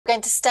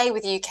Going to stay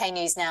with UK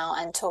news now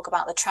and talk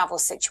about the travel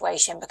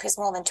situation, because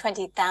more than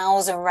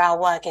 20,000 rail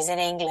workers in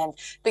England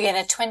begin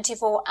a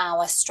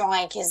 24-hour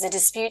strike as the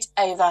dispute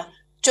over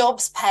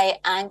jobs, pay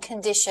and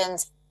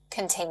conditions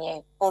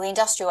continue. Well, the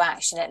industrial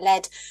action,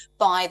 led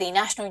by the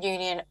National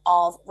Union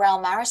of Rail,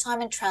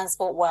 Maritime and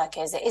Transport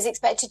Workers, is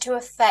expected to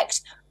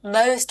affect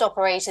most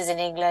operators in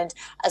England,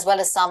 as well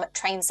as some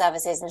train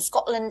services in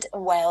Scotland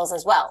and Wales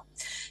as well.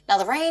 Now,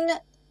 the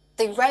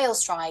rail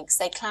strikes,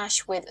 they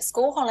clash with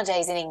school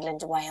holidays in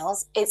England and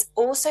Wales. It's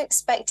also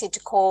expected to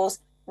cause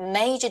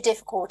major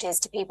difficulties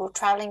to people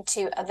travelling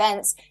to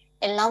events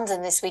in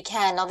London this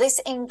weekend. Now, this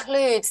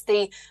includes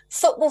the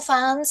football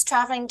fans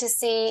travelling to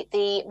see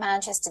the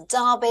Manchester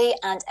Derby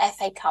and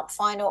FA Cup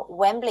final at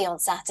Wembley on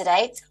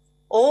Saturday,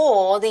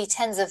 or the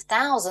tens of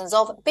thousands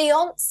of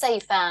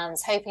Beyonce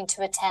fans hoping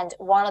to attend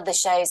one of the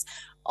shows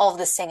of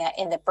the singer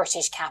in the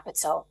British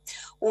capital.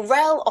 Well,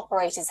 rail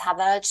operators have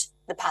urged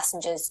the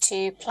passengers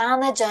to plan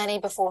their journey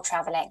before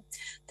travelling.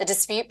 The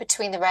dispute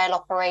between the rail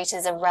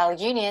operators and rail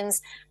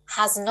unions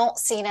has not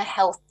seen a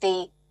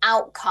healthy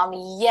outcome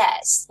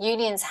yet.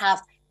 Unions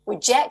have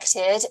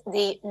rejected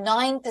the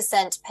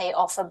 9% pay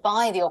offer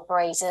by the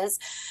operators,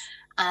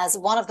 as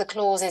one of the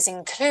clauses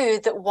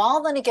include that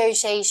while the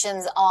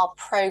negotiations are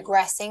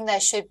progressing, there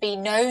should be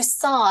no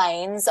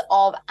signs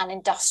of an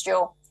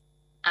industrial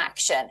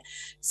action.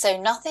 So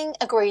nothing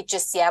agreed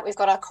just yet. We've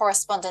got our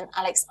correspondent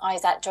Alex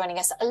Isaac joining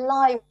us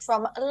live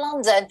from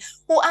London.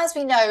 Well, as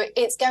we know,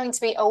 it's going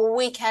to be a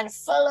weekend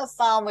full of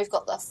fun. We've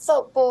got the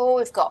football,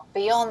 we've got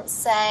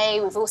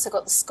Beyonce, we've also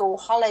got the school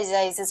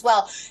holidays as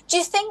well. Do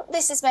you think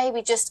this is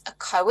maybe just a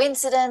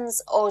coincidence,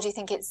 or do you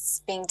think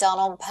it's being done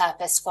on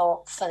purpose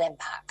for full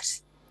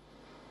impact?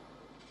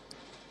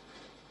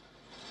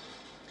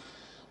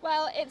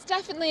 Well, it's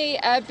definitely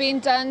been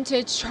done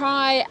to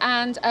try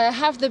and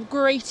have the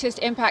greatest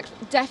impact,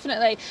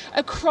 definitely,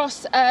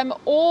 across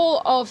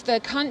all of the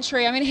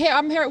country. I mean,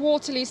 I'm here at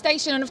Waterloo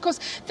Station, and of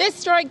course, this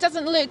strike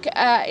doesn't look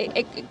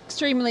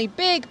extremely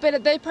big,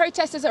 but the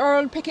protesters are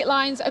on picket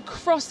lines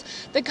across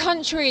the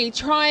country,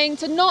 trying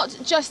to not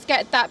just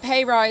get that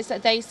pay rise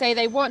that they say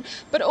they want,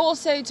 but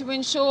also to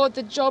ensure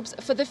the jobs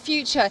for the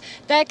future.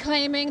 They're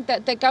claiming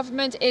that the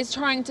government is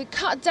trying to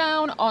cut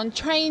down on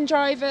train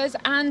drivers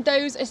and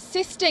those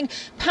assisting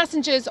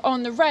passengers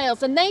on the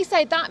rails, and they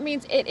say that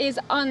means it is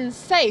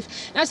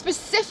unsafe. Now,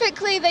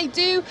 specifically, they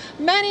do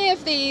many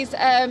of these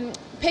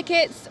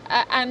pickets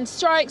and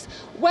strikes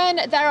when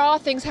there are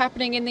things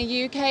happening in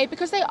the UK,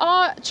 because they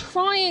are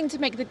trying to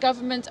make the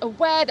government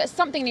aware that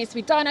something needs to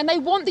be done, and they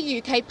want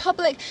the UK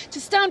public to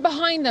stand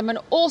behind them and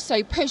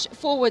also push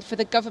forward for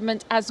the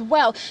government as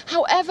well.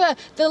 However,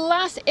 the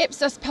last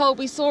Ipsos poll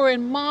we saw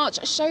in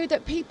March showed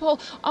that people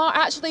are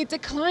actually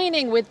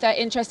declining with their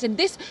interest in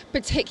this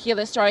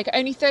particular strike.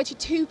 Only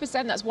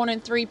 32%, that's 1 in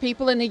 3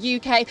 people in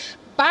the UK,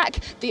 back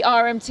the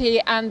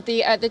RMT and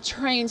the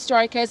train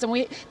strikers,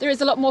 and there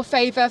is a lot more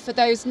favour for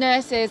those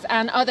nurses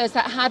and others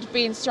that had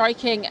been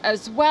striking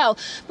as well.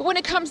 But when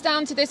it comes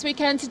down to this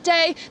weekend,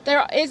 today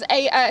there is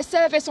a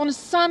service on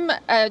some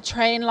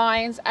train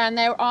lines, and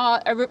there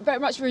are a very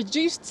much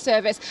reduced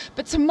service.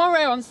 But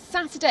tomorrow, on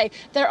Saturday,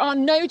 there are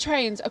no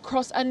trains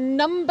across a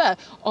number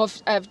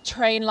of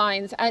train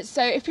lines.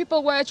 So if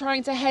people were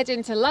trying to head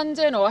into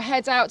London or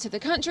head out to the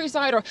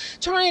countryside or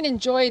try and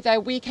enjoy their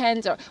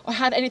weekend or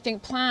had anything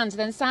planned,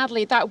 then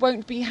sadly that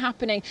won't be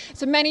happening.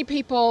 So many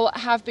people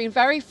have been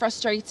very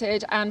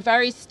frustrated and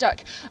very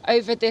stuck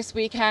over this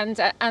weekend,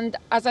 and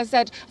as I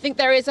said, I think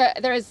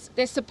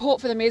this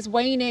support for them is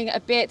waning a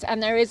bit,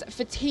 and there is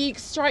fatigue,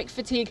 strike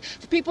fatigue,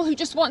 for people who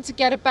just want to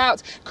get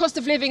about. Cost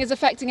of living is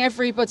affecting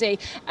everybody,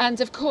 and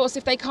of course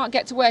if they can't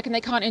get to work and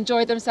they can't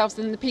enjoy themselves,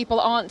 then the people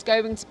aren't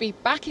going to be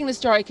backing the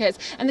strikers.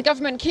 And the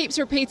government keeps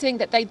repeating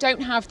that they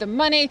don't have the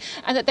money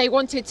and that they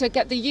wanted to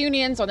get the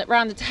unions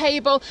around the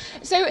table.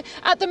 So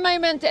at the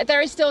moment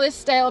there is still this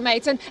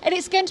stalemate, and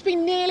it's going to be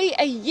nearly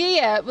a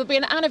year. It will be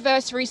an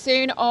anniversary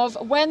soon of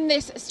when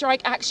this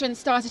strike action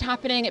started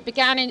happening. It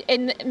began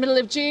in the middle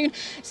of June,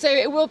 so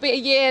it will be a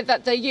year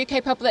that the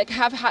UK public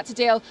have had to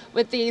deal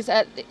with these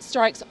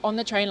strikes on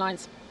the train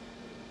lines.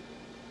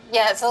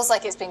 Yeah, it feels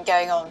like it's been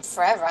going on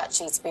forever,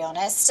 actually, to be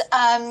honest.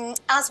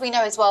 As we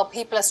know as well,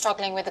 people are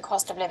struggling with the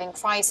cost of living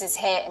crisis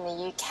here in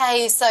the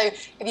UK. So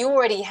if you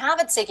already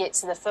have a ticket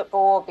to the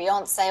football,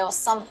 Beyonce or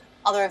some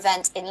other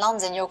event in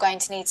London, you're going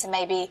to need to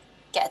maybe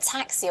get a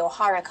taxi or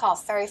hire a car.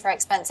 Very, very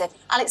expensive.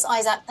 Alex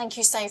Isaac, thank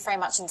you so very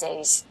much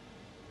indeed.